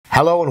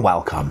Hello and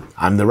welcome.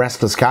 I'm the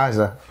Restless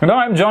Kaiser. And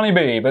I'm Johnny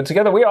B, but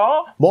together we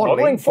are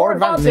Modelling for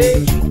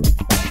Advantage.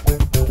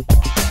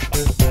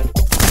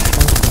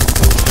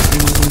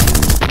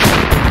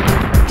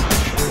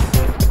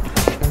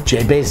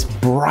 JB's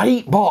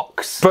bright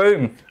box.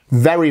 Boom.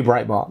 Very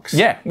bright box.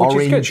 Yeah, which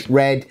orange, is good.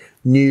 red,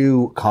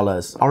 new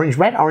colours. Orange,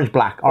 red, orange,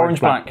 black. Orange,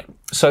 black.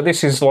 So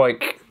this is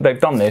like, they've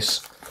done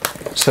this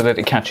so that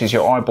it catches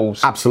your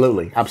eyeballs.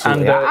 Absolutely,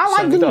 absolutely. And, I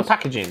like the new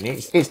packaging.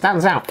 It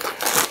stands out.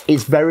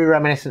 It's very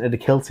reminiscent of the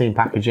Kill Team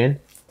packaging.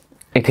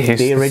 It is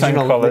The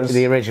original, same colours.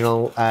 the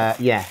original.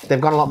 Yeah, they've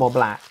gone a lot more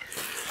black.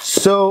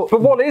 So,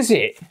 But what is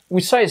it?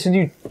 We say it's a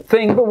new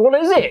thing, but what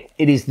is it?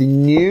 it is the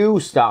new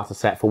starter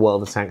set for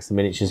World of Tanks and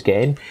Miniatures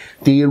game.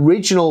 The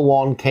original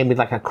one came with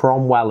like a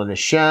Cromwell and a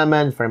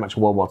Sherman, very much a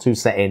World War II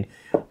setting.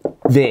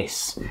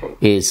 This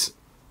is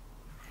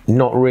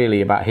not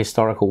really about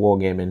historical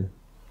wargaming.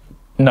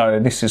 No,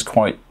 this is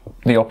quite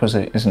the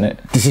opposite, isn't it?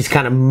 This is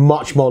kind of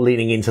much more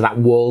leaning into that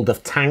World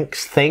of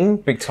Tanks thing.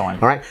 Big time.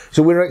 All right,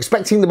 so we're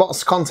expecting the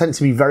box content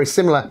to be very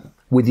similar,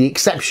 with the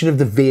exception of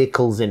the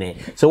vehicles in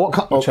it. So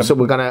so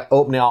we're going to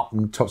open it up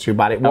and talk to you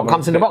about it. What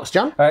comes in the box,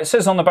 John? It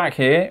says on the back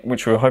here,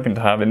 which we were hoping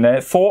to have in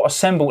there, 4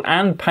 assembled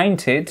and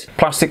painted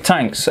plastic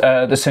tanks.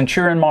 The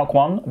Centurion Mark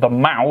 1, the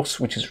Mouse,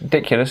 which is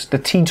ridiculous, the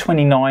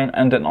T-29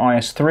 and an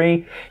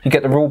IS-3. You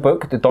get the rule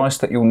book, the dice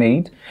that you'll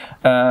need,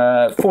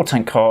 4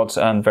 tank cards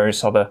and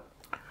various other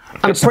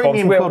And a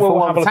premium code for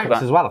World have a of look at Tanks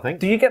that. as well, I think.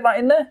 Do you get that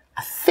in there?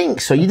 I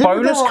think so. You did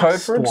Bonus code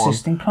for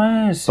existing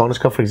players. Bonus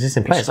code for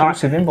existing players.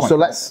 Exclusive invite. So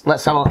let's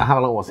have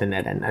a look what's in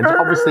there then. And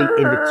obviously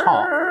in the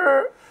top,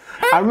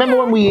 I remember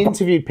when we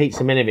interviewed Pete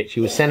Siminovich,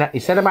 he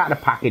said about the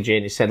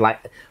packaging. He said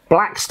like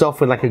black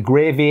stuff with like a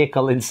grey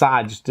vehicle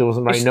inside just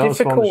wasn't very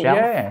noticeable on the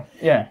shelf.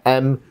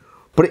 Yeah.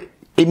 But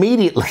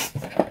immediately,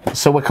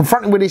 so we're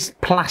confronted with this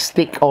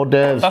plastic hors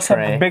d'oeuvres That's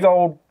tray a big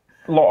old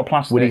lot of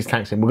plastic. with these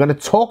tanks in. We're going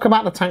to talk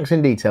about the tanks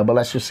in detail, but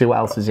let's just see what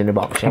else is in the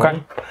box. Shall Okay.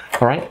 we?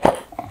 All right.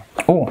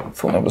 Oh, I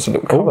thought that was a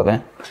little cover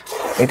there.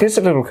 It is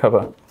a little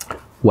cover.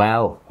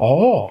 Well,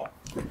 Oh.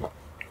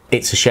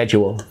 it's a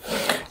schedule.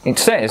 It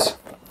says,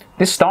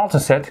 this starter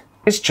set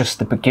is just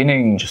the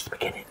beginning. Just the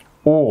beginning.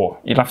 Or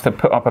you'd have to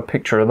put up a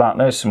picture of that.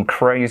 There's some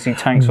crazy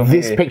tanks on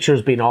This here. picture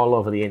has been all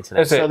over the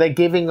internet. Is it? So they're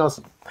giving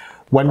us.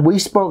 When we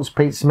spoke to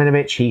Pete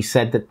Siminovich, he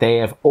said that they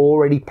have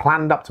already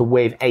planned up to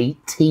wave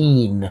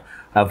 18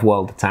 of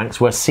World of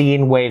Tanks. We're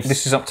seeing waves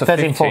This is up to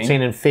 13, 15.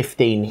 14 and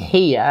 15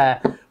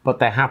 here, but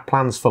they have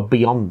plans for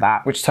beyond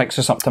that. Which takes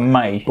us up to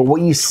May. But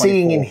what you're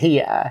seeing in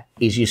here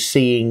is you're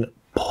seeing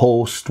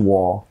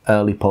post-war,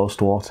 early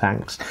post-war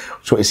tanks.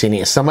 So what you're seeing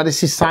here, some of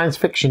this is science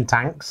fiction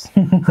tanks,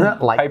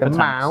 like Paper the tanks.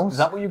 Mouse. Is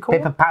that what you call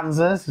Paper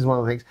Panzers is one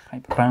of the things.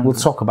 Paper Panzers. We'll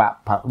talk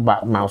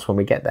about Mouse when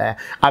we get there.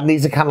 And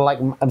these are kind of like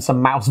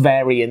some Mouse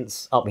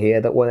variants up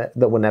here that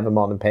were never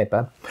modern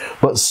paper.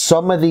 But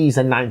some of these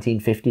are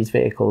 1950s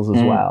vehicles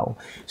as well.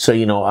 So,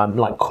 you know,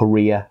 like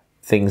Korea,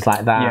 things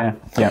like that.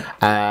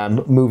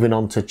 Yeah. Moving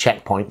on to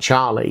Checkpoint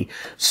Charlie.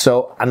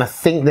 So, and I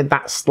think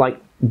that's like,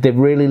 they're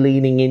really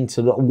leaning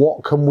into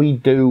what can we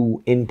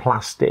do in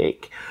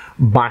plastic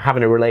by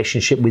having a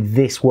relationship with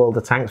this World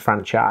of Tanks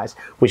franchise,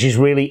 which is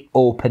really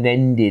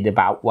open-ended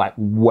about like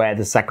where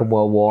the Second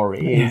World War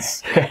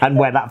is and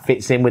where that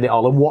fits in with it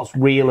all and what's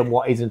real and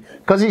what isn't,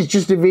 because it's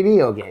just a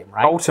video game,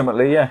 right?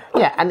 Ultimately, yeah.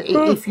 Yeah, and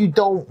if you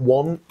don't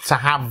want to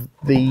have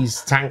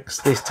these tanks,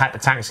 this type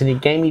of tanks in your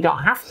game, you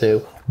don't have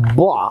to.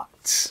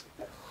 But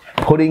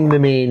putting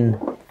them in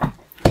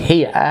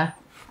here,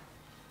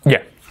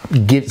 Yeah.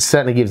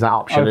 certainly gives that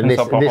option. Opens And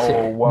up a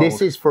whole world.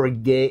 this is for a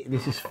game.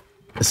 This is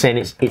saying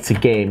it's a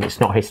game. It's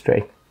not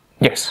history.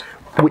 Yes.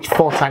 Which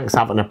 4 tanks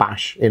having a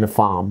bash in a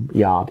farm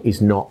yard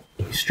is not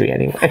history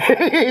anyway,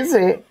 is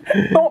it?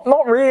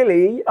 Not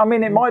really. I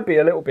mean, it might be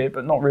a little bit,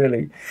 but not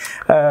really.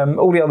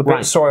 All the other bits.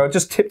 Right. Sorry, I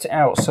just tipped it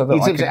out so that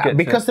I could get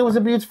because there was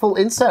a beautiful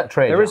insert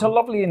tray. There is a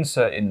lovely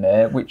insert in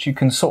there, which you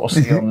can sort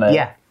of see on there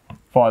Yeah.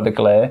 via the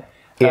glare.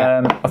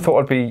 Yeah. I thought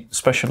I'd be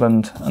special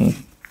and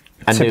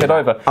tip it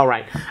over. All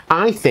right.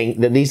 I think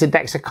that these are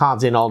decks of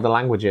cards in all the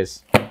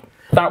languages.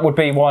 That would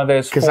be why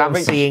there's 4 Because I'm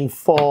of each. seeing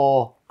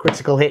 4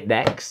 critical hit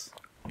decks.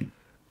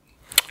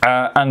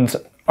 And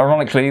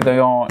ironically, they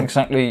are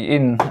exactly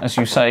in, as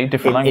you say,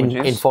 different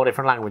languages. In 4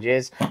 different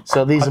languages.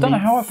 So these don't know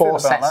how I are feel 4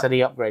 about sets that. of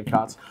the upgrade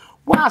cards.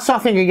 Well, so I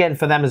think again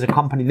for them as a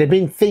company, they've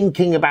been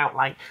thinking about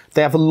like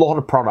they have a lot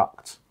of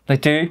product. They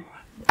do.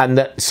 And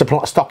that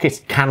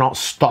stockists cannot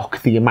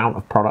stock the amount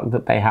of product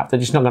that they have. They're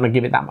just not going to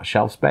give it that much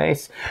shelf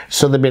space.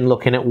 So they've been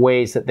looking at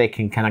ways that they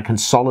can kind of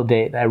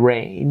consolidate their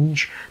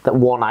range, that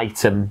one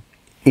item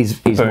is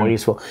more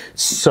useful.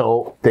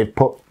 So they've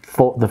put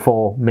the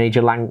 4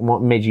 major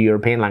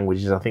European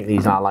languages. I think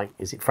these are like,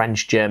 is it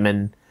French,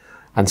 German,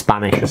 and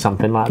Spanish or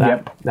something like that?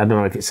 Yep. I don't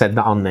know if it said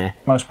that on there.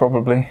 Most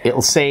probably.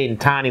 It'll say in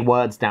tiny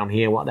words down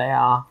here what they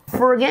are.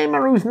 For a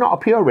gamer who's not a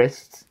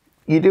purist,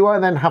 you do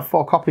then have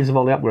 4 copies of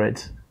all the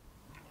upgrades.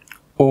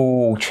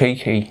 Oh,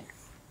 cheeky.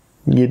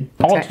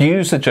 I'd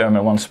use the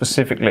German one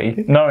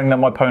specifically, knowing that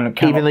my opponent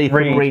cannot Even though you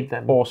couldn't read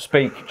them. or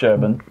speak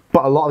German.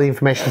 But a lot of the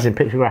information is in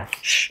pictographs.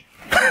 Shh.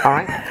 All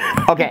right.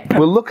 Okay,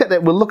 we'll look at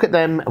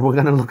them. We're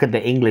going to look at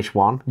the English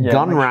one. Yeah,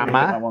 Gun make sure you rammer.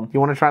 get that one. You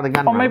want to try the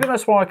gun rammer? Maybe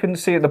that's why I couldn't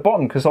see at the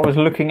bottom, because I was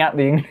looking at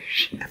the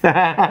English.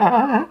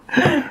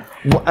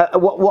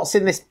 What's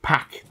in this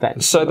pack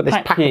then? So the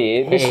pack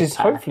here, this is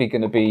hopefully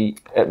going to be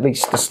at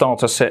least the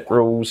starter set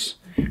rules,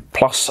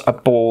 plus a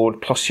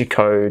board, plus your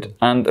code,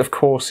 and of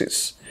course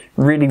it's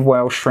really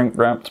well shrink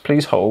wrapped.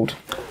 Please hold.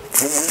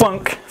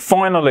 Funk,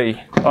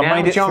 finally.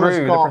 I made it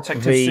through the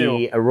protective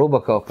seal. A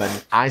rulebook open.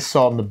 I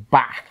saw on the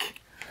back.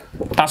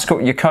 That's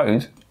got your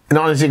code.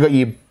 Not only has it got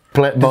your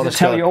bonus Does it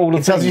tell code, you all the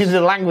it tells things? you the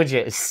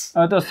languages.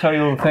 Oh, it does tell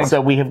you all the things. So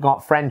we have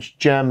got French,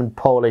 German,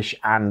 Polish,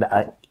 and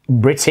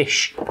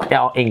British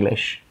or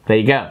English. There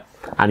you go.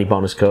 Any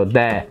bonus code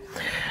there.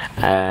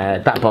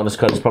 That bonus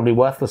code is probably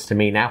worthless to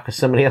me now because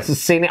somebody else has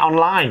seen it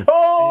online.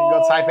 Oh! You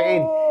can go type it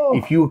in.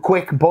 If you were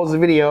quick and pause the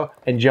video,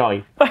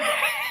 enjoy.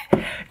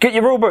 Get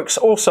your rulebooks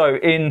also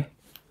in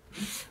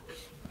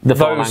The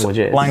four those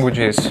languages.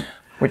 languages.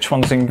 Which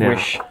one's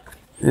English?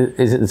 Yeah.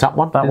 Is it the top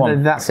one? That one.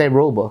 Did that say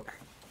rulebook?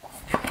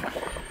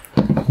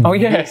 Oh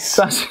yes,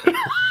 that's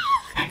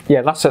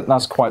yeah.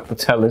 That's quite the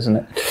tell, isn't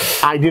it?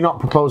 I do not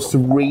propose to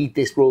read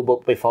this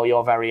rulebook before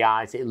your very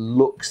eyes. It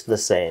looks the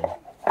same.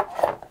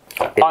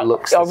 It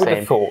looks the I would same.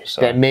 have thought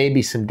so. There may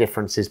be some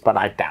differences, but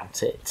I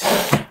doubt it.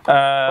 What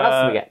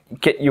else do we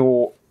get? Get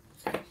your.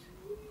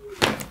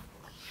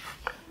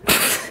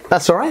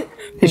 That's all right.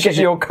 You get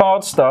your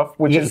card stuff,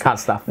 which You is get card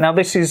stuff. Now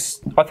this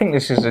is. I think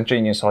this is a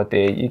genius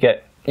idea. You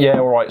get. Yeah,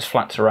 all right. It's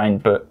flat terrain,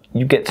 but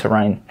you get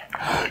terrain.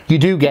 You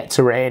do get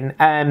terrain.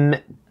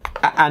 And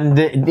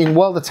in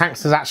World of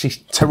Tanks, there's actually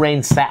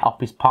terrain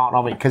setup is part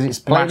of it because it's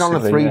played on a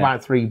Massively,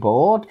 3x3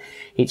 board.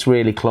 It's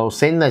really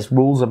close in. There's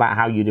rules about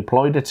how you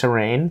deploy the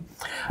terrain,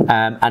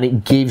 and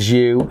it gives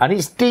you, and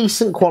it's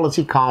decent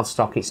quality card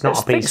stock. It's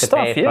not a piece of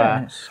paper.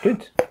 Yeah, it's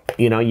good.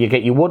 You know, you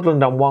get your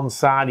woodland on one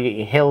side, you get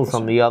your hills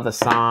on the other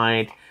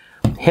side.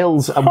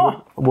 Hills and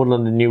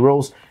woodland and new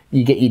rules.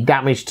 You get your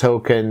damage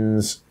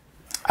tokens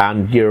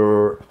and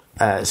your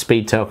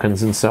speed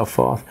tokens and so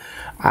forth.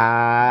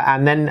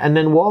 And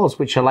then walls,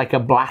 which are like a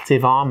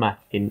ablative armor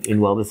in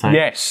World of Tanks.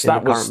 Yes,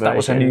 that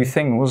was a new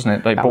thing, wasn't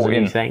it? They That was brought a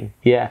in. new thing.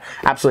 Yeah,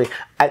 absolutely.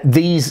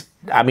 These,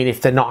 I mean,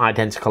 if they're not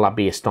identical, I'd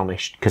be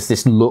astonished because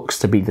this looks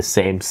to be the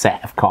same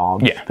set of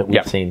cards that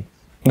we've seen.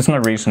 There's no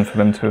reason for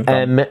them to have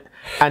done.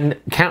 And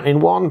counting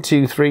 1,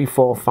 2, 3,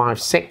 4,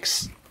 5,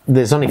 6.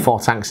 There's only 4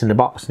 tanks in the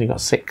box, and you've got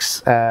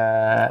 6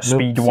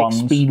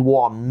 speed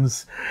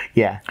ones.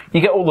 Yeah.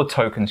 You get all the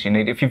tokens you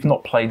need. If you've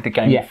not played the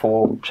game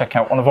before, check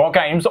out one of our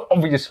games,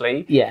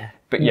 obviously. Yeah.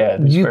 But yeah,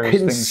 there's you various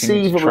can things see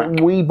you need to track.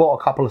 we bought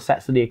a couple of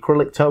sets of the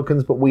acrylic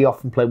tokens, but we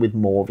often play with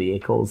more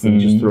vehicles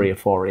than just 3 or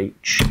 4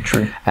 each.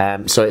 True.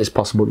 So it's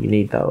possible you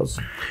need those.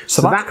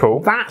 So that's cool.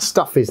 That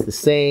stuff is the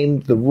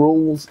same. The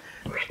rules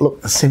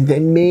look the same.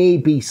 There may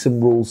be some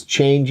rules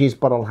changes,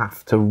 but I'll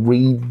have to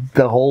read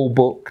the whole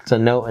book to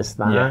notice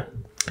that.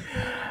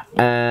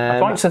 Yeah. I'd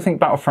like to think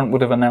Battlefront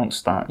would have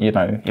announced that, you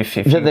know, if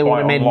you they would buy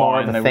have made more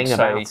of online, a thing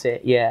about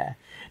it. Yeah.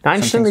 Now,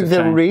 interestingly, things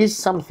have there is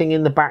something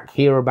in the back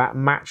here about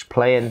match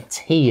play and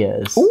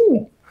tiers.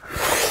 Ooh.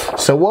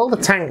 So World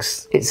of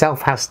Tanks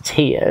itself has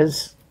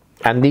tiers,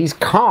 and these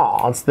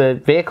cards, the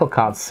vehicle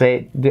cards,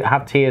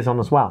 have tiers on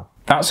as well.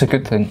 That's a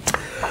good thing.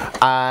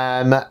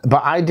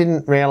 But I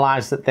didn't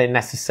realise that they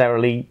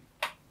necessarily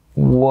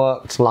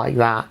worked like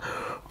that.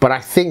 But I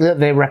think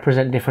that they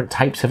represent different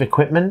types of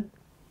equipment.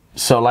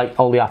 So, like,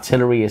 all the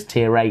artillery is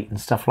tier 8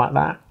 and stuff like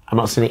that. I'm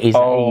not saying it is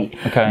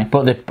 8. Okay.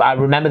 But I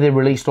remember they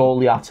released all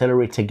the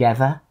artillery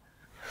together.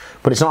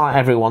 But it's not like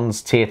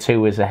everyone's tier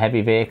 2 is a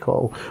heavy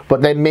vehicle.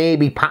 But there may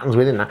be patterns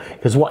within that.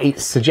 Because what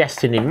it's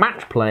suggesting in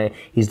match play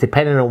is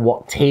depending on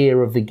what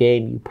tier of the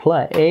game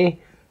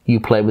you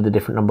play with a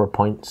different number of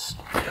points.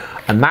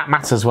 And that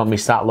matters when we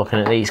start looking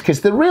at these.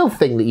 Because the real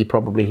thing that you're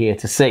probably here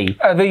to see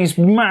are these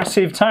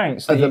massive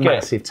tanks that are the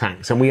massive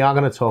tanks. And we are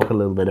going to talk a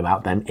little bit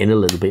about them in a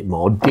little bit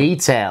more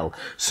detail.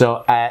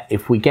 So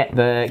if we get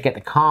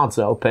the cards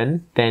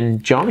open,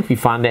 then John, if you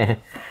find it,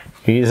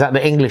 is that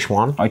the English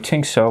one? I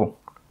think so.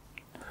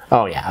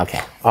 Oh, yeah,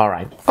 okay. All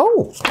right.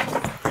 Oh!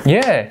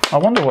 Yeah, I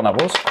wonder what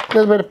that was. A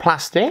little bit of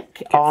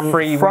plastic on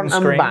front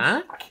and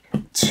back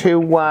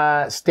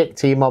to stick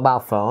to your mobile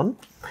phone.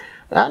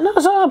 No,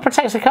 so it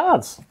protects the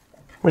cards,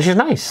 which is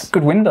nice.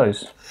 Good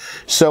windows.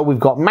 So we've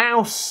got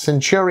Mouse,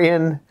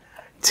 Centurion,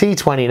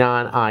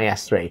 T29,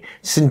 IS3.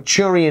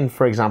 Centurion,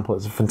 for example,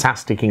 is a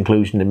fantastic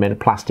inclusion in a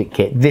plastic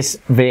kit. This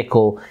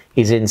vehicle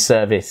is in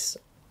service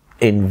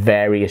in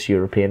various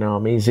European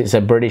armies. It's a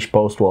British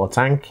post-war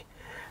tank.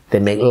 They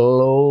make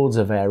loads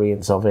of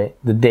variants of it.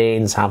 The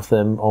Danes have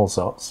them, all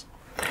sorts.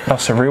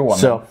 That's a real one.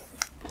 So,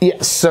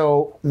 yeah,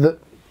 so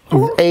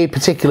a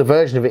particular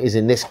version of it is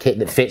in this kit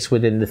that fits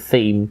within the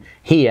theme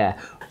here.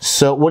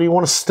 So what do you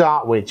want to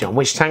start with, John?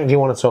 Which tank do you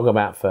want to talk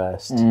about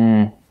first?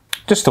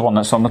 Just the one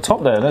that's on the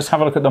top there. Let's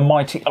have a look at the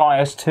mighty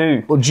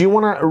IS-2. Well, do you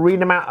want to read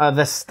them out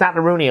the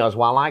Statarunios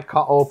while I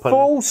cut open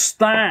full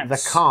stats,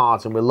 the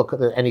cards and we'll look at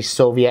any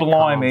Soviet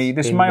Blimey,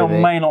 cards? this may or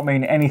may not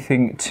mean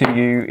anything to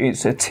you.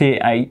 It's a tier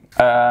 8.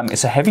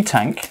 It's a heavy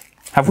tank.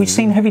 Have we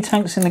seen heavy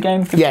tanks in the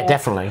game before? Yeah,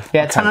 definitely.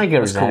 Yeah, Okay,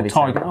 Tiger is a cool. heavy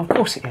tank. Tiger, of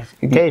course it is.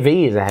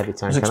 KV is a heavy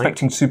tank. I was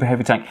expecting super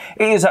heavy tank.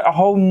 It is a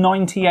whole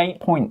 98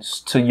 points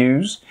to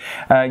use.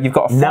 You've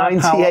got a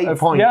 98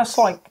 points. Yeah, it's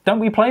like, don't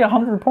we play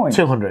 100 points?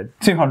 200.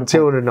 200.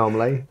 200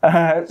 normally.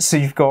 So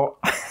you've got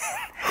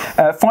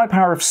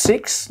firepower of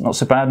 6, not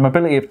so bad.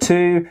 Mobility of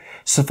 2,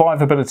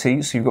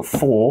 survivability, so you've got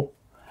 4.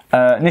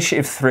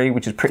 Initiative 3,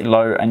 which is pretty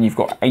low, and you've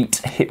got 8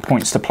 hit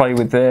points to play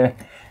with there.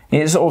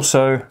 It's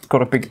also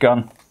got a big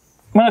gun.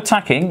 When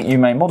attacking, you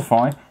may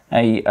modify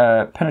a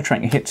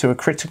penetrating hit to a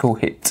critical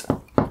hit.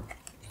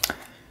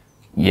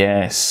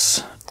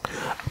 Yes.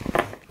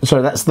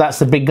 So that's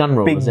the big gun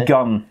rule, is it? Big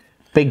gun.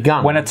 Big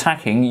gun. When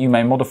attacking, you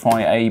may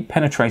modify a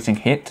penetrating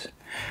hit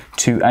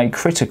to a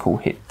critical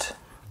hit.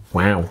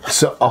 Wow.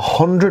 So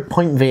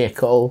 100-point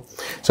vehicle.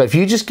 So if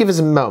you just give us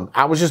a moment,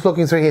 I was just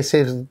looking through here to see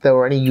if there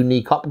were any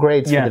unique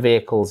upgrades for the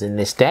vehicles in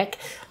this deck,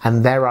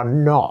 and there are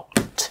not.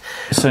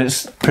 So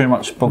it's pretty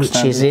much box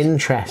standard. Which is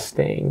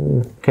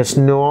interesting, because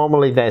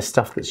normally there's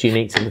stuff that's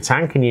unique to the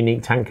tank and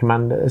unique tank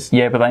commanders.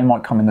 Yeah, but they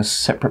might come in a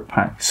separate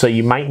pack. So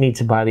you might need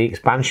to buy the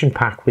expansion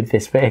pack with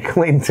this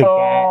vehicle in to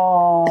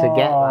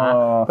get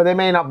that. But there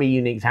may not be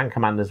unique tank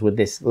commanders with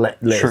this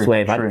latest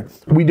wave. True.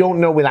 We don't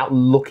know without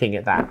looking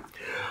at that.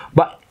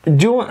 But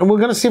we're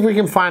going to see if we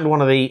can find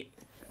one of the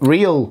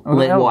real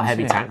late war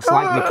heavy tanks,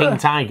 like the King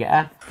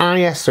Tiger.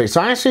 IS-3.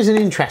 So IS-3 is an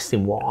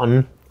interesting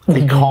one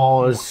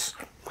because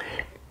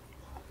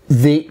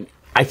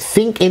I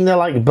think in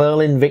the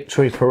Berlin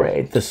Victory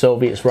Parade, the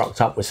Soviets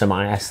rocked up with some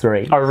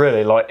IS-3. Oh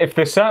really? Like if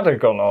this had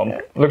gone on,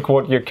 look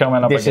what you're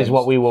coming up against. This is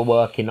what we were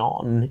working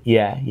on.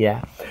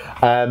 Yeah.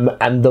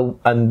 And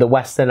the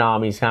Western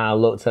armies kind of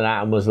looked at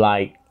that and was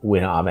like, we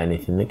don't have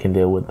anything that can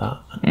deal with that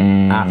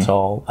at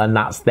all. And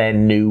that's their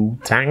new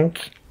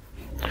tank.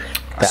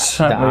 The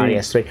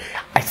IS-3.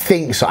 I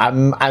think so. I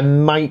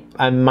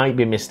might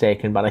be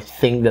mistaken, but I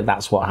think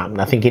that's what happened.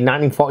 I think in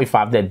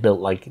 1945 they'd built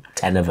like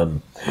 10 of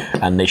them,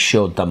 and they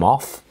showed them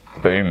off.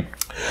 Boom.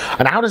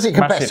 And how does it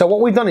compare? Massive. So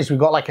what we've done is we've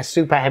got like a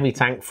super heavy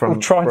tank from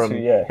historic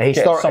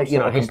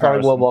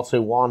World War II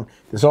one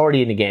that's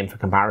already in the game for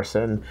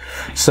comparison.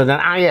 So then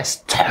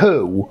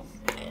IS-2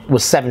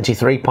 was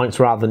 73 points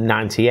rather than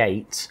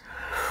 98.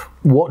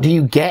 What do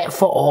you get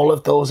for all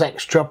of those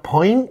extra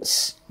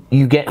points?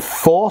 You get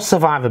 4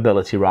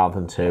 survivability rather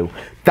than 2.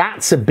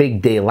 That's a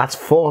big deal. That's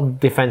 4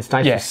 defense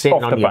dice just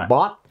sitting on your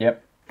butt.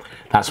 Yep.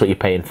 That's what you're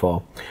paying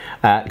for.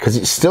 Because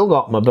it's still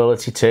got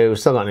mobility 2,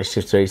 still got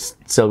initiative 3,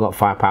 still got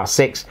firepower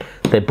 6.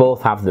 They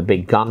both have the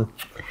big gun.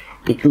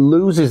 It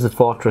loses the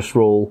fortress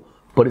rule,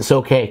 but it's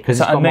okay because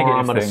it's got more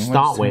armor to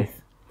start with.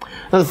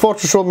 Now, the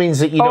fortress rule means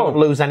that you don't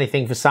lose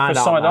anything for side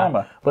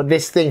armor. But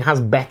this thing has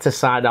better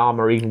side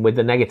armor even with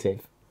the negative.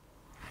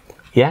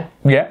 Yeah?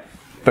 Yeah.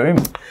 Boom.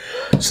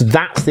 So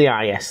that's the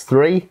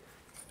IS-3.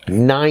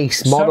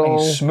 Nice model.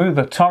 Certainly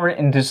smoother turret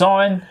in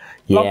design.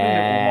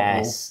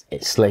 Yes.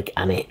 It's slick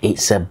and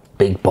it's a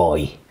big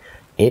boy.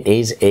 It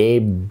is a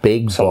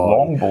big boy. It's a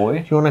long boy.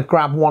 Do you want to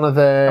grab one of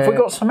the... Have we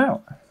got some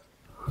out?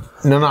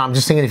 No, I'm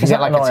just thinking if you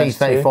get like a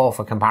T-34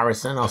 for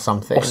comparison or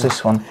something. What's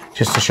this one?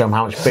 Just to show them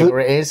how much bigger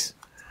it is.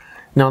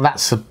 No,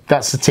 that's a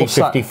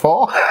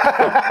T-54.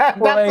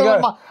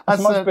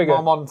 That's much bigger.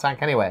 More modern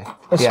tank anyway.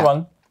 This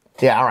one?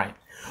 Yeah, all right.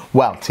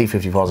 Well,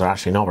 T-54s are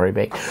actually not very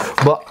big,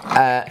 but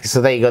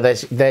so there you go.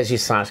 There's your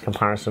size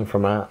comparison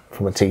from a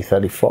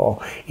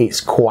T-34.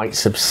 It's quite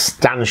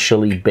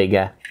substantially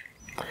bigger,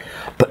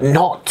 but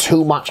not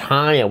too much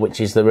higher, which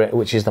is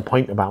the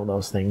point about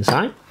those things,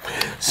 right?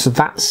 So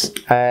that's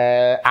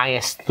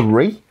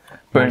IS-3.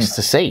 Nice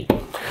to see.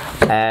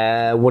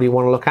 What do you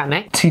want to look at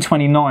next?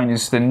 T-29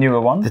 is the newer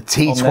one. The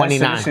T-29.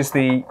 So this is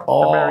the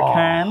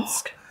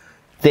Americans.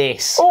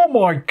 This. Oh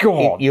my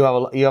god! You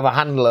have a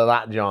handle of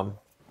that, John.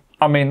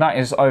 I mean, that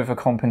is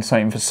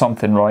overcompensating for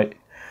something, right?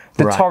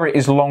 The turret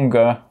is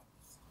longer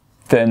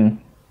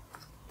than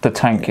the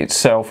tank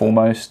itself,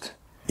 almost.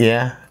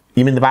 Yeah.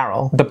 You mean the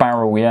barrel? The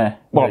barrel, yeah.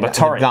 Well, the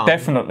turret,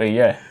 definitely,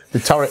 yeah. The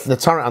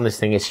turret on this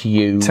thing is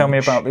huge. Tell me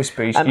about this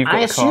beast. And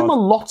I assume a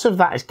lot of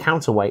that is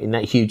counterweight in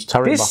that huge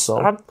turret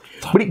bottle.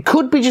 But it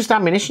could be just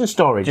ammunition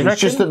storage. It's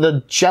just that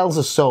the shells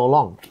are so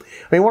long.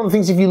 I mean, one of the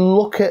things, if you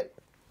look at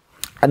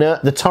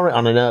the turret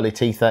on an early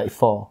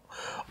T-34,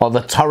 or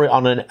the turret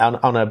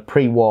on a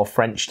pre-war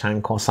French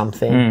tank or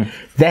something,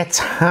 they're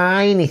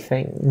tiny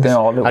things.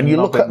 And you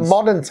look at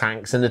modern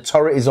tanks and the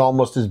turret is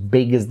almost as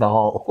big as the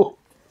hull.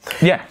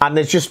 Yeah. And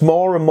there's just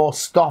more and more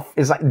stuff.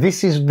 It's like,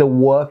 this is the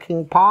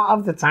working part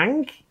of the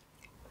tank.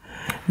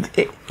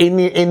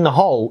 In the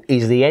hull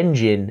is the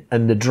engine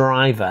and the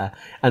driver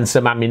and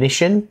some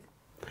ammunition.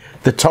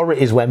 The turret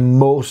is where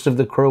most of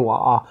the crew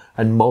are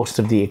and most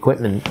of the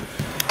equipment.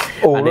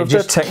 All of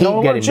the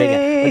technology. Keep getting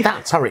bigger. But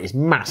that turret is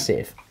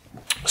massive.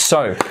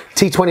 So,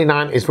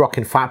 T-29 is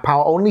rocking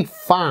firepower, only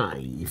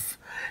 5.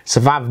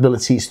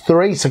 Survivability is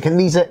 3. So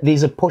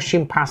these are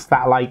pushing past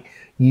that, like,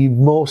 you've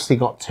mostly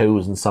got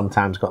 2s and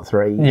sometimes got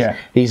 3s. Yeah.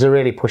 These are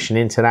really pushing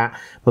into that.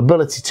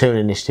 Mobility 2 and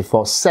initiative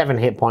 4, 7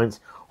 hit points,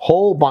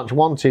 whole bunch,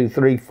 1, 2,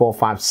 3, 4,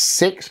 5,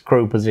 6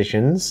 crew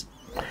positions.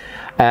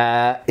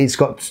 It's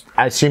got,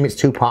 I assume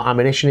it's 2-part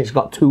ammunition. It's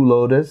got 2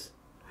 loaders.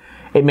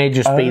 It may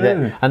just be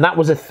that, and that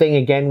was a thing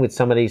again with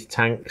some of these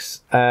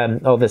tanks.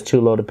 There's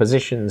 2 loader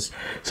positions.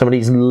 Some of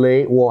these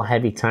late war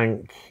heavy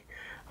tank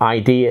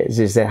ideas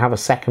is they have a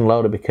second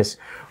loader because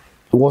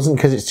it wasn't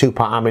because it's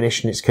 2-part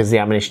ammunition, it's because the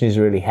ammunition is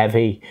really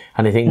heavy,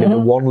 and I think that the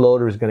 1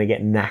 loader is going to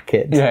get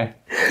knackered. Yeah,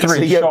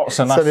 3 shots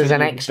and that's so there's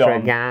an it, extra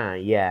done. guy,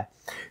 yeah.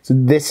 So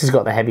this has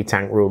got the heavy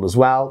tank rule as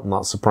well,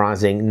 not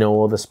surprising,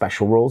 no other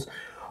special rules,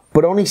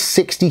 but only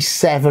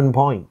 67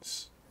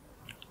 points.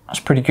 That's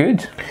pretty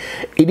good.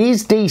 It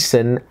is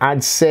decent,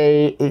 I'd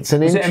say it's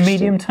an interesting... Is it a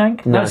medium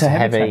tank? No, it's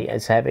heavy, tank.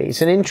 it's heavy.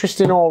 It's an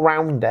interesting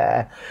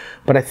all-rounder,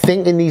 but I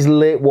think in these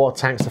late war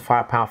tanks, the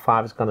firepower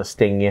 5 is going to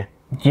sting you.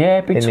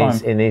 Yeah, big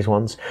time. In these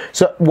ones.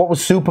 So what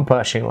was Super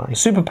Pershing like?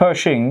 Super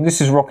Pershing,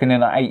 this is rocking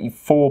in at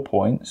 84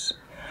 points.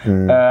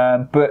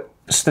 But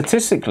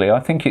statistically, I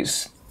think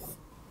it's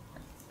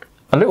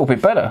a little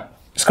bit better.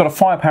 It's got a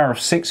firepower of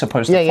 6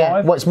 opposed to 5.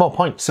 Yeah, well, it's more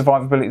points.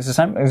 Survivability is the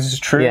same. This is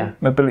true. Yeah.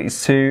 Mobility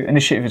is 2.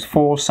 Initiative is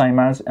 4, same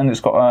as, and it's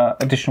got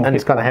additional. And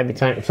it's got a heavy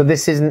tank. So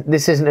this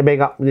isn't a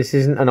big up. This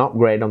isn't an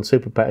upgrade on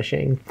Super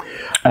Pershing.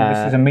 And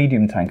this is a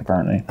medium tank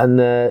apparently. And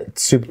the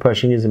Super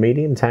Pershing is a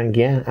medium tank.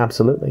 Yeah,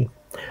 absolutely.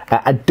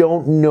 I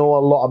don't know a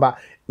lot about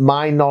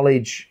my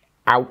knowledge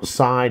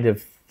outside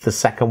of the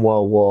Second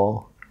World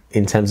War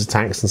in terms of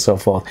tanks and so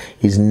forth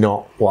is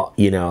not what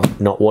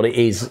it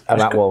is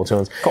about World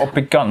War II. Got a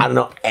big gun. I don't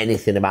know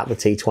anything about the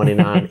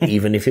T-29,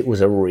 even if it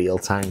was a real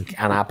tank,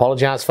 and I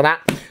apologise for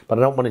that. But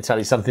I don't want to tell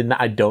you something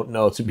that I don't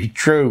know to be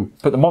true.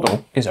 But the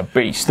model is a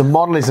beast. The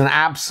model is an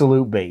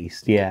absolute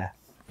beast. Yeah,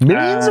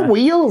 millions of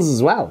wheels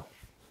as well.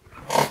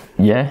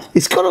 Yeah,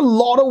 it's got a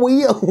lot of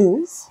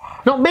wheels.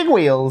 Not big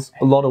wheels,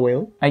 a lot of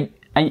wheels. 8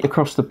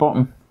 across the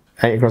bottom.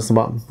 8 across the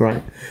bottom,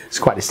 right. It's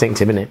quite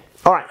distinctive, isn't it?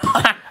 All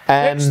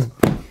right.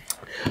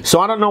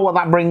 So I don't know what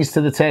that brings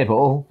to the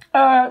table.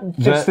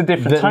 Just a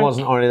different tank. That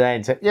wasn't already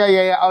there.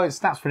 Yeah. Oh, it's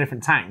stats for a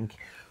different tank.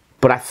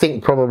 But I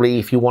think probably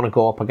if you want to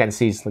go up against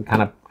these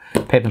kind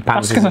of paper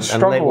panzers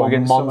and late war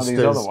monsters, some of these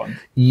other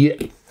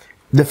ones.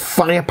 The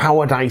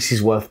firepower dice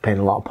is worth paying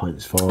a lot of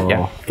points for.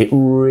 Yeah. It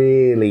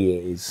really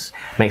is.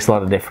 Makes a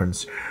lot of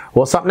difference.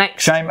 What's up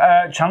next? Shame.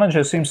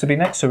 Challenger seems to be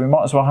next, so we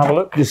might as well have a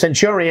look. The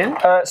Centurion?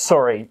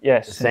 Sorry,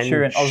 yes,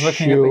 Centurion. I was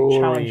looking at the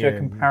Challenger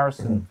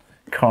comparison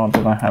card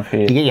that I have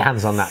here. You get your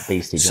hands on that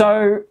beastie.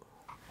 So,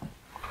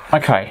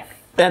 okay.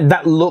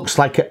 That looks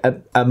like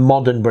a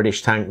modern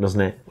British tank,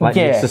 doesn't it? Like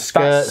it's the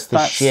skirts,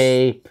 the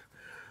shape,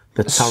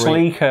 the turret.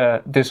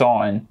 Sleeker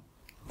design.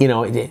 You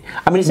know, it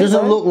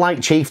doesn't look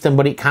like Chieftain,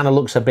 but it kind of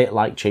looks a bit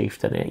like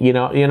Chieftain. You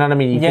know what I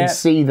mean? You can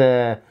see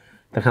the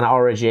kind of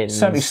origins.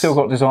 Certainly still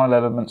got design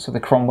elements of the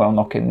Cromwell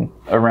knocking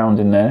around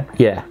in there.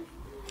 Yeah.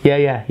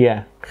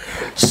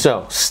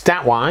 So,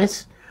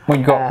 stat-wise, what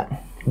you got?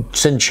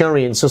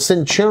 Centurion. So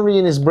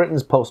Centurion is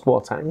Britain's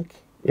post-war tank,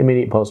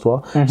 immediate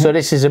post-war. So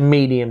this is a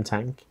medium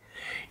tank.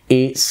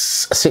 It's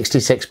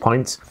 66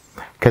 points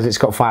because it's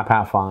got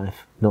firepower 5,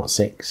 not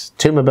 6.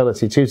 2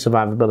 mobility, 2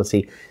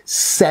 survivability,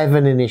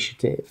 7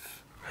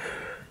 initiative.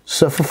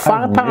 So for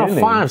firepower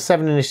 5,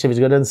 7 initiative is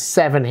good, and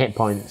 7 hit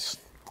points.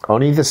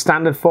 Only the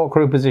standard 4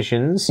 crew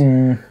positions.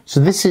 So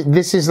this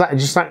is like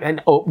just like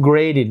an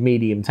upgraded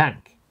medium tank.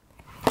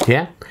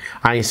 Yeah,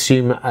 I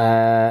assume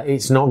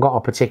it's not got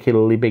a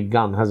particularly big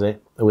gun, has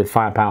it? With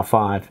firepower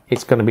 5,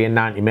 it's going to be a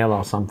 90mm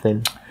or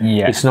something.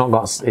 Yeah, it's not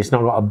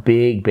got a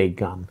big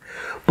gun,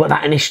 but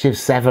that initiative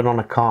 7 on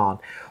a card.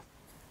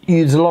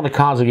 There's a lot of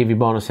cards that give you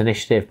bonus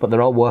initiative, but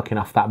they're all working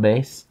off that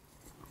base.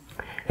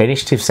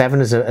 Initiative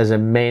 7 as a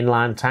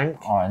mainline tank,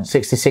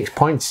 66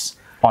 points.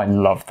 I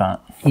love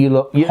that.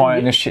 High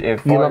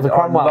initiative. You love the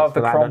Cromwells. I love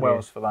the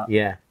Cromwells for that.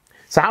 Yeah.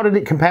 So how did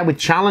it compare with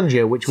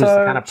Challenger, which was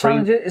the kind of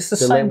Challenger? It's the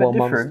same but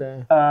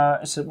different.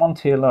 It's at 1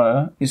 tier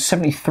lower. It's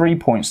 73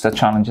 points the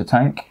Challenger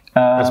tank.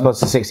 As opposed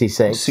to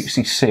 66.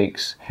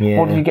 66. Yeah.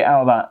 What do you get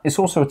out of that? It's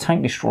also a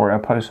tank destroyer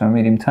opposed to a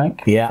medium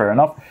tank. Yeah. Fair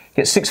enough.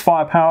 Gets 6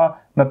 firepower.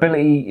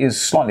 Mobility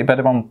is slightly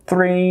better on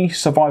 3.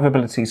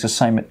 Survivability is the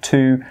same at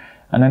 2.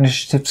 And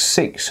initiative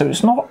 6. So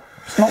it's not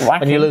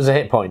lacking. And you lose a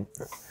hit point.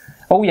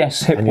 Oh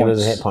yes, hit points. And you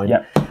lose a hit point.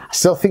 Yep. I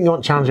still think you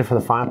want Challenger for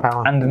the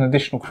firepower. And an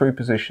additional crew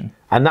position.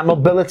 And that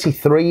mobility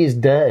 3 is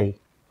dirty.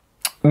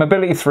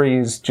 Mobility 3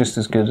 is just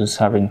as good as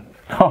having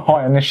a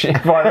high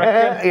initiative, I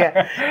reckon.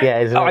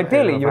 Yeah.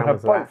 Ideally, you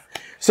have both.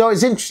 So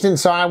it's interesting.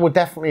 So I would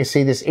definitely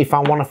see this if I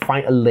want to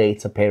fight a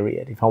later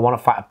period. If I want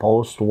to fight a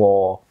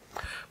post-war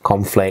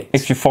conflict.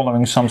 If you're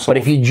following some sort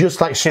of if you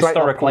just like straight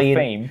historical up playing,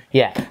 theme.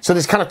 Yeah. So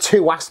there's kind of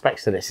 2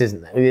 aspects to this,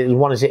 isn't there?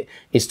 One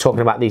is talking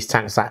about these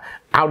tanks. Like,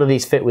 how do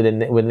these fit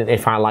within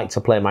if I like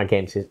to play my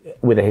games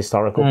with a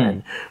historical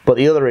pen? But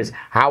the other is,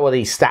 how are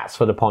these stats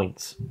for the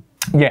points?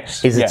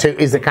 Yes. Is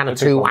the kind of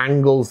 2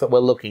 angles that we're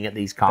looking at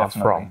these cards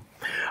from.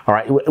 All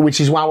right. Which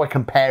is why we're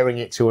comparing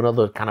it to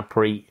another kind of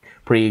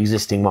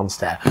pre-existing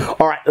monster.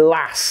 All right.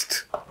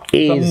 Last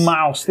is the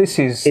mouse. This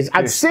is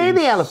I'd say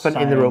the elephant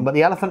in the room, but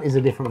the elephant is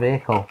a different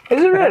vehicle.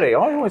 Is it really?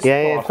 I always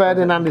yeah.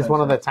 Ferdinand is one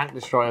of the tank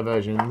destroyer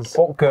versions.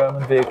 What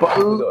German vehicle?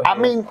 But, I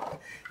mean,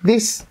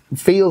 This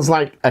feels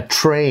like a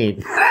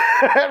train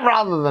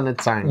rather than a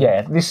tank.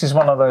 Yeah, this is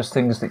one of those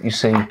things that you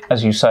see,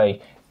 as you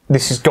say,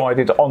 this is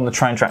guided on the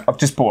train track. I've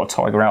just bought a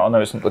Tiger out. I know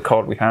it's not the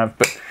card we have,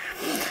 but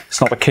it's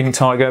not the King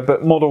Tiger.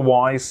 But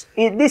model-wise,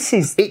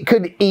 it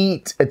could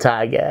eat a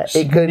tiger.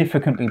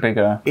 Significantly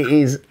bigger. It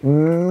is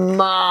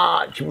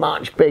much,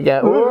 much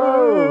bigger.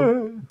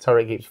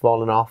 Turret keeps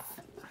falling off.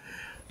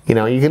 You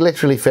know, you could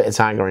literally fit a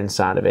tiger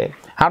inside of it.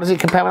 How does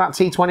it compare with that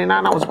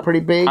T29? That was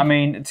pretty big. I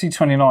mean,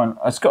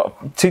 T29's got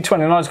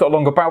a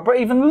longer barrel, but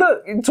even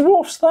look, it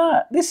dwarfs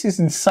that. This is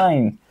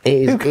insane.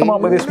 Who come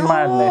up with this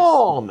madness?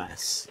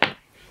 Enormous.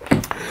 I'm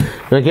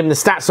going to give him the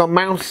stats on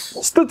mouse.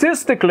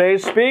 Statistically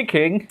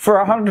speaking, for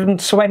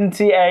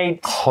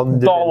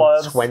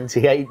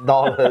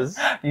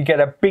 $128, you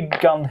get a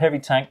big gun heavy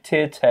tank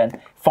tier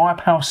 10,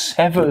 firepower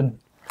 7.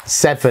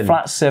 7.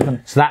 Flat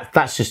 7. So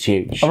that's just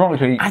huge.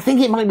 Ironically, I think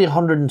it might be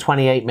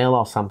 128 mil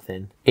or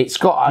something. It's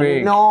got an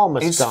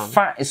enormous gun.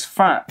 It's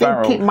fat I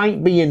barrel. think it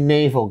might be a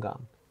naval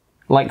gun.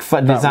 Like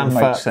designed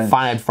for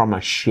fired from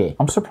a ship.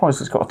 I'm surprised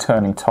it's got a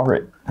turning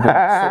turret. With sort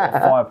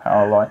of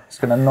firepower like it's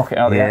going to knock it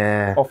out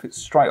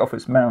straight off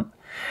its mount.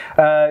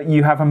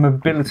 You have a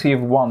mobility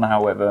of 1,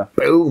 however.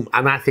 Boom,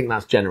 and I think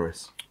that's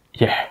generous.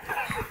 Yeah,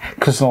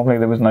 because normally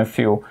there was no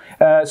fuel.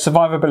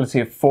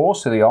 Survivability of 4,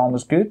 so the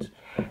armor's good,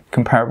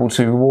 comparable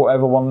to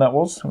whatever one that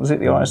was. Was it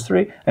the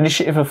IS-3?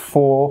 Initiative of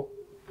 4.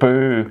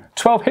 Boo.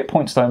 12 hit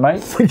points though,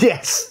 mate.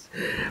 Yes.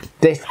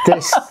 This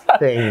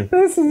thing.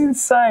 This is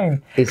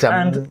insane.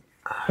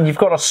 And you've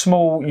got a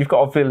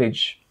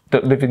village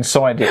that live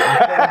inside it.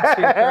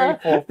 1,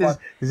 2, 3, 4, 5.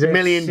 There's a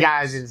million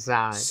guys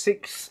inside.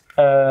 6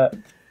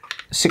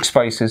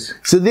 spaces.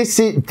 So this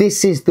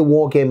is the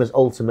Wargamers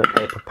Ultimate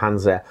Paper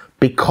Panzer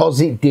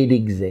because it did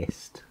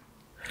exist.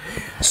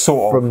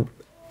 Sort of.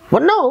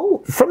 Well,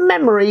 no. From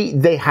memory,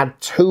 they had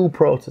 2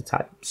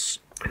 prototypes.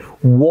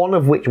 One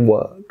of which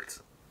worked.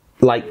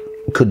 Like,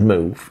 could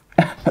move.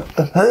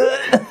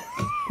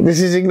 This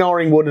is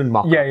ignoring wooden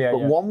mock-ups, but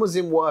one was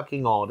in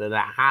working order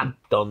that had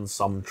done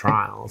some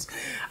trials.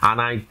 And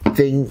I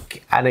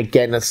think, and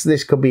again,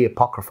 this could be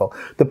apocryphal.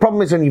 The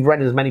problem is when you've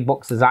read as many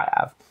books as I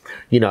have,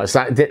 you know, it's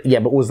like,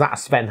 but was that a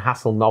Sven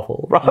Hassel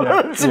novel?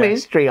 Right? Some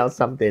history or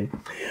something.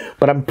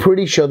 But I'm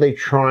pretty sure they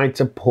tried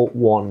to put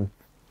one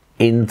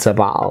into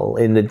battle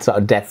in the sort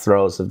of death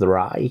throes of the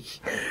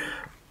Reich.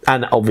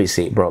 And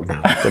obviously it broke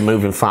down. They're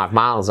moving 5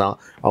 miles or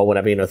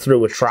whatever, you know,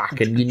 through a track,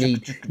 and you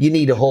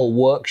need a whole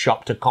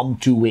workshop to come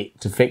to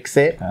it to fix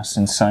it. That's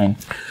insane.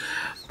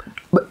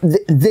 But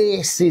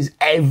this is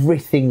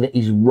everything that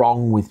is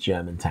wrong with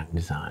German tank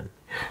design.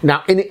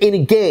 Now, in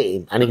a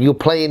game, and if you're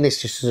playing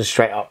this just as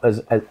straight up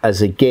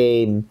as a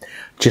game,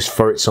 just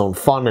for its own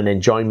fun and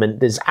enjoyment,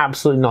 there's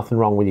absolutely nothing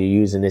wrong with you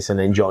using this and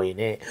enjoying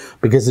it,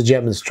 because the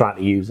Germans try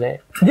to use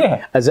it.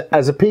 Yeah. As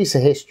a piece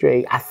of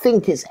history, I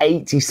think it's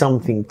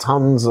 80-something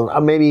tons,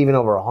 or maybe even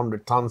over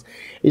 100 tons.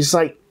 It's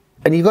like,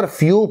 and you've got a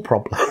fuel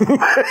problem.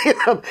 You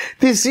know,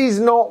 this is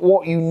not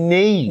what you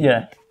need.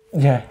 Yeah.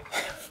 Yeah.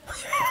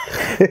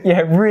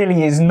 Yeah, it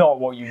really is not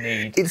what you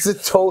need. It's the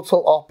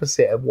total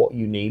opposite of what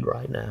you need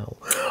right now.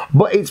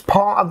 But it's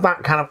part of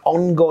that kind of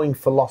ongoing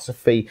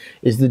philosophy,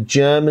 is the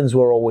Germans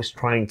were always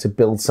trying to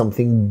build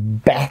something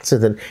better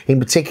than, in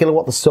particular,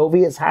 what the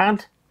Soviets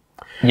had.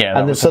 Yeah,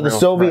 and so the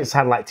Soviets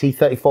had, like,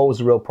 T-34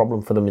 was a real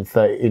problem for them in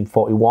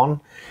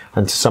 41,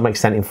 and to some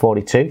extent in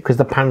 42, because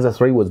the Panzer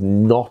III was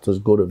not as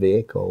good a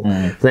vehicle.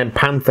 Then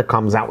Panther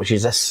comes out, which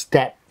is a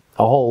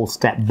whole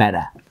step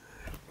better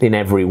in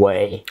every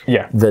way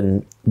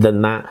than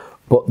that.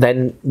 But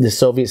then the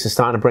Soviets are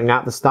starting to bring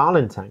out the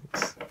Stalin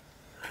tanks.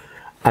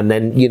 And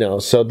then, you know,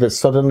 so that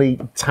suddenly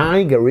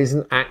Tiger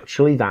isn't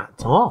actually that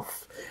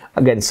tough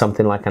against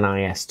something like an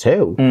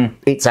IS-2.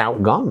 It's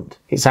outgunned.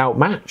 It's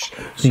outmatched.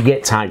 So you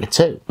get Tiger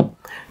 2.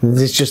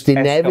 There's just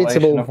inevitable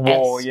escalation of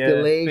war. escalation.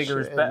 Yeah, bigger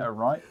is better,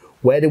 right?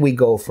 Where do we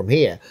go from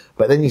here?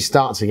 But then you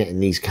start to get in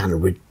these kind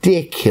of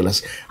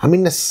ridiculous... I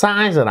mean, the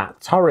size of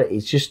that turret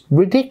is just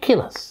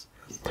ridiculous.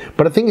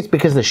 But I think it's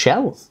because of the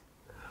shells.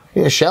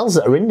 The shells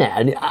that are in there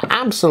are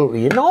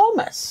absolutely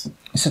enormous.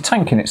 It's a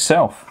tank in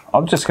itself.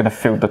 I'm just going to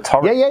field the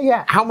turret.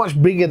 Yeah. How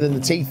much bigger than the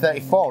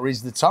T-34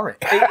 is the turret?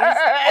 It is,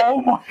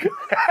 oh my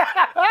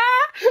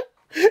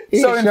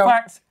God. So in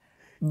fact,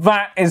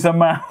 that is a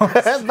mouse.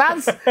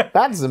 that's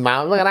a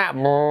mouse. Look at that.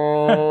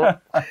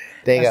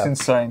 There you go. That's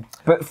insane.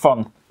 But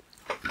fun.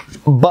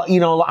 But, you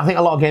know, I think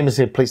a lot of gamers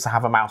are pleased to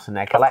have a mouse in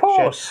their collection. Of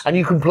course. And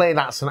you can play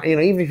that, you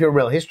know, even if you're a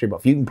real history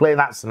buff, you can play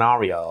that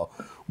scenario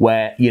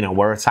where, you know,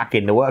 we're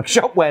attacking the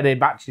workshop where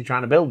they're actually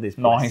trying to build this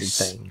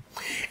thing.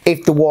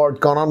 If the war had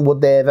gone on,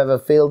 would they have ever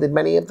fielded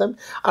many of them?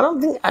 I don't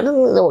think they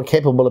were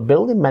capable of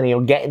building many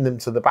or getting them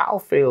to the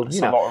battlefield. That's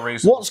you know, a lot of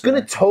reasons. What's going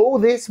to tow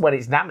this when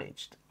it's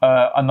damaged?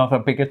 Another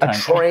bigger tank. A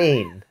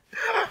train.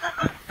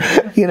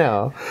 You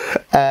know,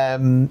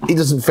 it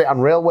doesn't fit on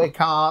railway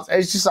cars.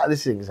 It's just like,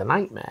 this thing's a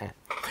nightmare.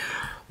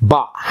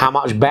 But how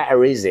much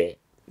better is it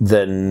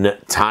than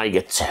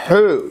Tiger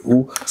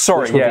 2.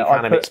 Sorry, yeah,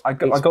 I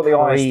got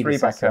the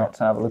IS-3 back out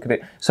to have a look at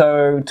it.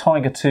 So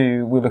Tiger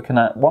 2, we're looking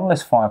at 1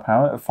 less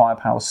firepower, at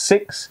firepower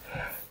 6.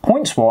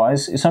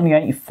 Points-wise, it's only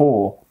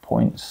 84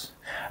 points.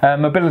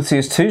 Mobility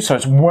is 2, so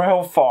it's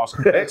well fast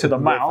compared to the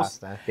mouse.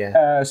 Faster,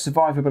 yeah.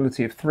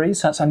 Survivability of 3,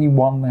 so that's only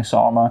 1 less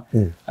armor.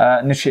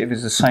 Initiative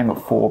is the same at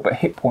 4, but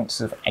hit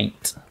points of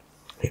 8.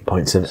 Hit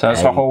points of 8. So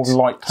it's a whole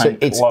light tank.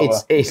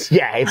 So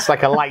it's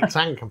like a light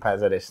tank compared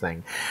to this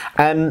thing.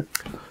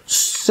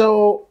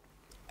 So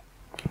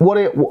what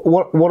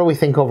do we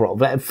think overall?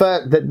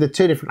 For the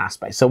two different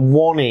aspects. So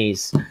one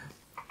is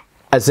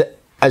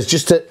as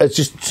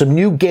just some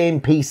new game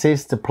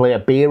pieces to play a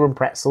beer and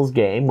pretzels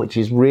game, which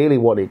is really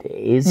what it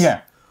is.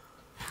 Yeah.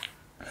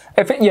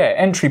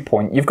 Entry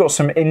point. You've got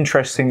some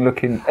interesting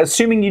looking,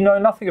 assuming you know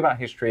nothing about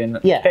history and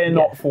care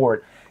not for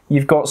it.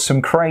 You've got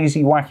some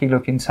crazy, wacky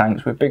looking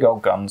tanks with big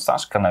old guns.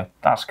 That's gonna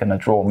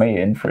draw me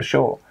in for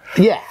sure.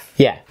 Yeah,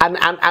 yeah. And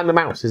the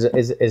mouse is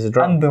a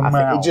drum. And the mouse.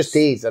 Think it just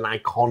is an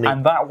iconic.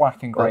 And that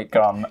whacking great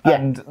gun. Yeah.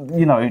 And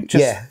you know,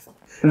 just. Yeah.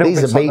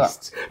 These are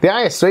beasts. Like the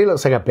IS-3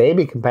 looks like a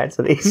baby compared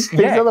to these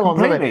other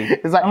ones.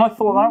 It's like, and I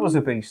thought that was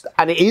a beast.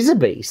 And it is a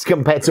beast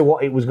compared to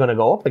what it was going to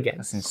go up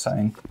against. That's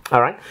insane.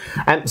 All right.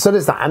 So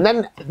there's that. And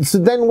then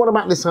what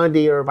about this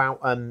idea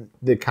about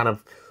the kind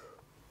of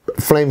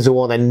Flames of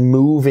War then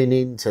moving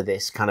into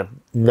this kind of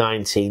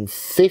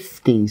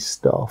 1950s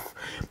stuff?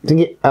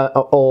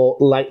 Or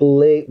like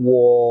late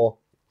war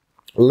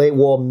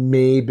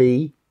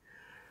maybe.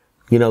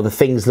 You know, the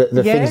things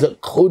that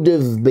could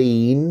have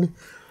been.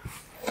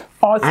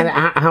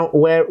 And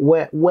where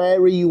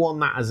are you on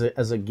that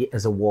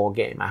as a war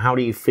gamer? How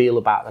do you feel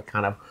about the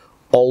kind of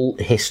alt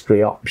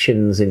history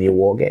options in your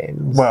war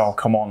games? Well,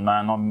 come on,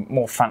 man! I'm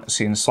more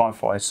fantasy and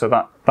sci-fi, so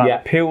that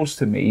appeals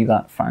to me.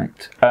 That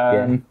fact,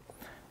 and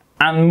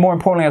more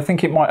importantly, I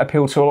think it might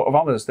appeal to a lot of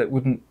others that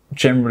wouldn't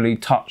generally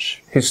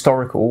touch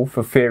historical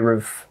for fear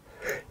of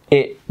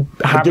it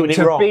having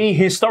to be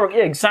historic.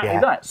 Yeah, exactly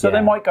that. So they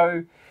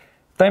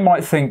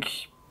might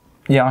think,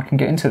 yeah, I can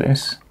get into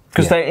this.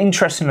 Because they're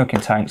interesting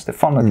looking tanks, they're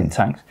fun looking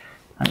tanks,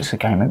 and it's a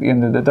game at the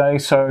end of the day.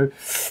 So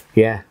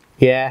yeah,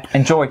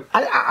 enjoy.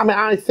 I mean,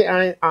 I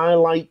think I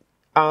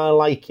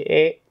like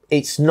it.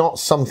 It's not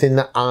something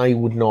that I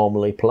would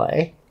normally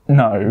play.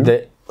 No,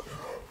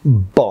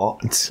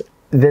 but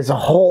there's a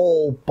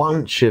whole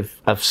bunch of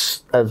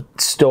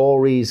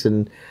stories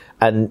and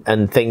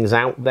things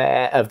out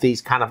there of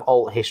these kind of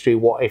alt history.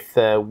 What if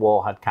the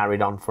war had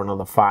carried on for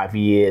another 5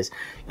 years?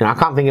 You know, I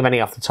can't think of any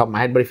off the top of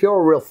my head, but if you're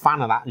a real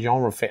fan of that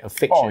genre of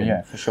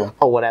fiction, for sure,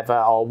 or whatever,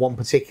 or one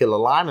particular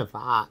line of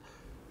that,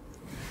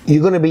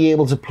 you're going to be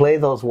able to play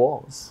those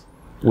wars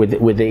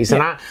with these.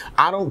 And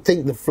I don't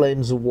think the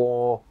Flames of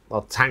War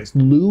or tanks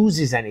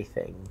loses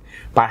anything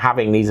by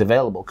having these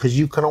available, because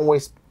you can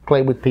always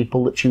play with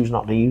people that choose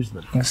not to use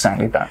them.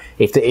 Exactly that.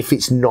 If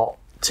it's not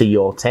to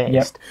your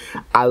taste.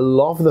 I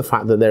love the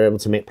fact that they're able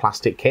to make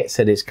plastic kits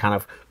of these kind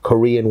of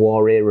Korean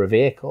War era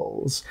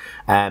vehicles,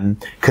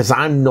 because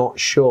I'm not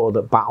sure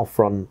that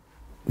Battlefront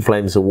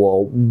Flames of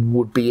War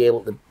would be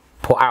able to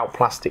put out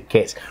plastic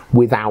kits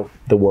without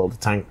the World of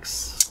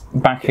Tanks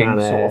backing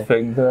sort of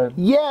thing.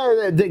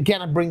 That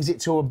kind of brings it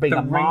to a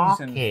bigger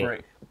market. The reason for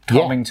it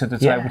coming to the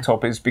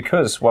tabletop is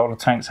because World of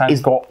Tanks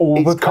has got all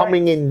the it's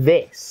coming in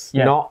this,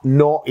 not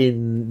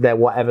in their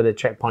whatever, the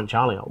Checkpoint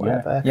Charlie or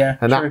whatever.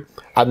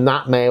 And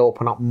that may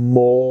open up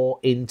more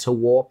into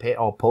war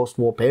or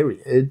post-war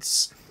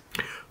periods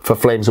for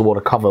Flames of War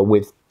to cover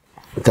with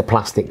the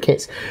plastic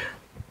kits.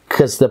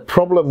 Because the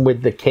problem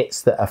with the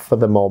kits that are for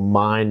the more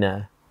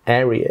minor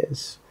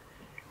areas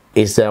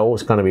is they're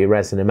always going to be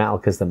resin and metal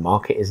because the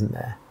market isn't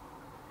there.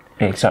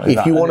 Exactly.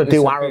 If you want to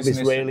do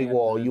Arab-Israeli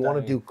war, you want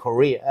to do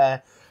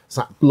Korea. It's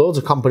like loads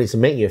of companies are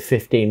making you a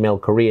 15mm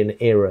Korean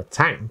era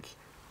tank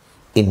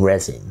in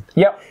resin,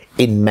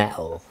 in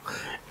metal,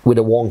 with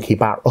a wonky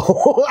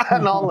barrel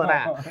and all of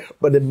that.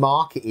 But the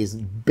market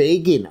isn't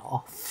big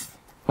enough.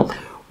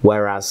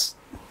 Whereas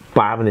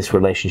by having this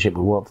relationship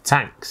with World of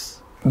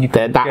Tanks,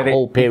 that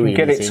whole period, you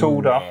can get it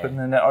tooled up, and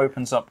then it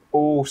opens up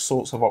all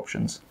sorts of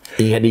options.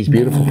 You get these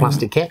beautiful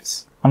plastic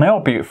kits, and they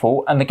are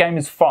beautiful, and the game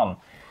is fun.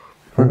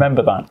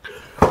 Remember that.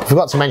 I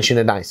forgot to mention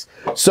the dice.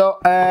 So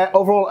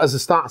overall, as a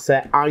starter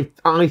set, I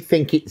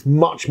think it's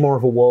much more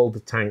of a World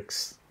of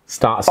Tanks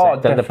starter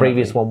set than the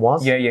previous one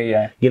was.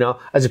 Yeah. You know,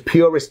 as a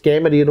purist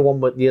gamer, the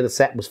other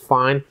set was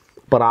fine,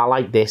 but I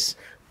like this.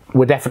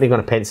 We're definitely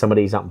going to paint some of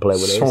these up and play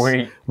with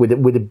Sweet. this.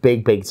 With the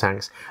big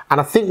tanks. And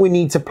I think we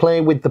need to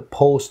play with the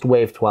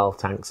post-Wave 12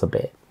 tanks a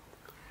bit.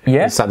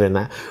 Yeah. Start doing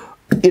that.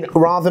 You know,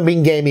 rather than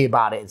being gamey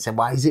about it and saying,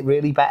 "Why is it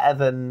really better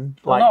than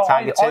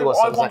Tiger 2 or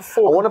something?"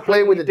 I want to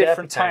play with the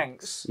different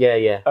tanks.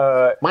 Yeah.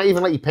 Might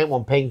even let you paint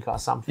one pink or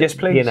something. Yes,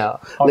 please. You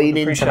know, lean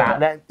into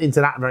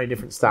that very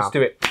different style. Let's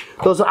do it.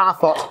 Those are our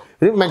thoughts.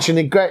 We didn't mention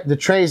the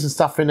trays and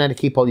stuff in there to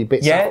keep all your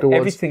bits afterwards.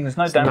 Everything. There's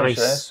no damage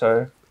there,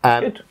 so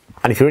good.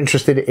 And if you're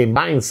interested in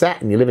buying a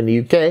set and you live in the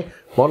UK,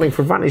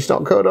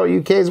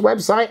 modelingforadvantage.co.uk's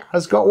website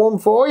has got one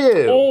for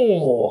you.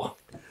 Oh.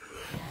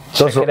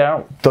 Check it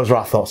out. Those are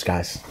our thoughts,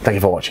 guys. Thank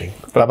you for watching.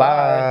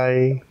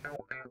 Bye-bye.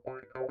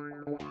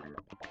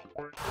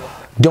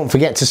 Don't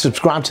forget to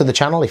subscribe to the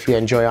channel if you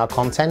enjoy our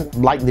content,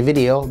 like the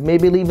video,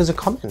 maybe leave us a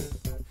comment.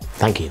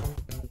 Thank you.